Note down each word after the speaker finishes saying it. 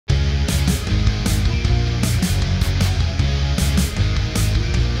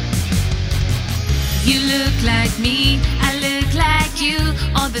You look like me, I look like you.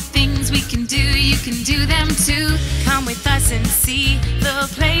 All the things we can do, you can do them too. Come with us and see the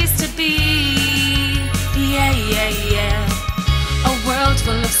place to be. Yeah, yeah, yeah. A world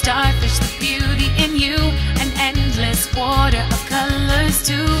full of starfish, the beauty in you. An endless water of colors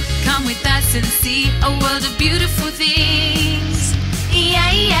too. Come with us and see a world of beautiful things.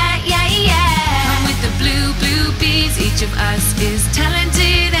 Yeah, yeah, yeah, yeah. Come with the Bloopies. Each of us is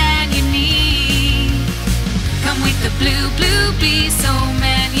talented and unique. Come with the Bloopies. So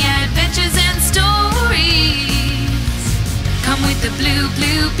many adventures and stories. Come with the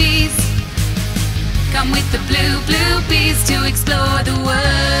Bloopies. Come with the Bloopies to explore the world.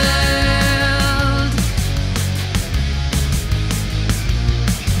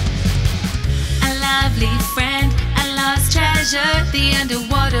 A lovely friend, a lost treasure. The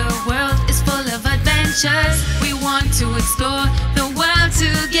underwater world is full of adventures. We want to explore the world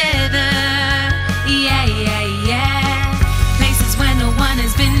together. Yeah, yeah, yeah. Places where no one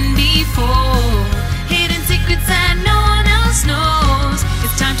has been before. Hidden secrets that no one else knows.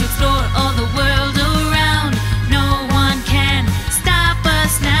 It's time to explore all the world around. No one can stop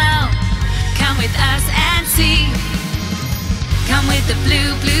us now. Come with us and see. Come with the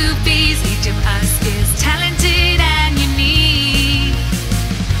Bloopies. Each of us is talented and unique.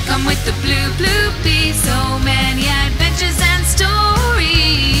 Come with the Bloopies. So many adventures and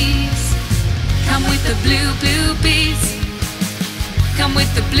stories. Come with the Bloopies. Come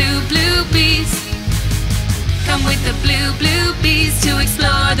with the Bloopies. Come with the Bloopies to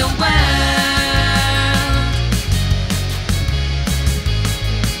explore the world.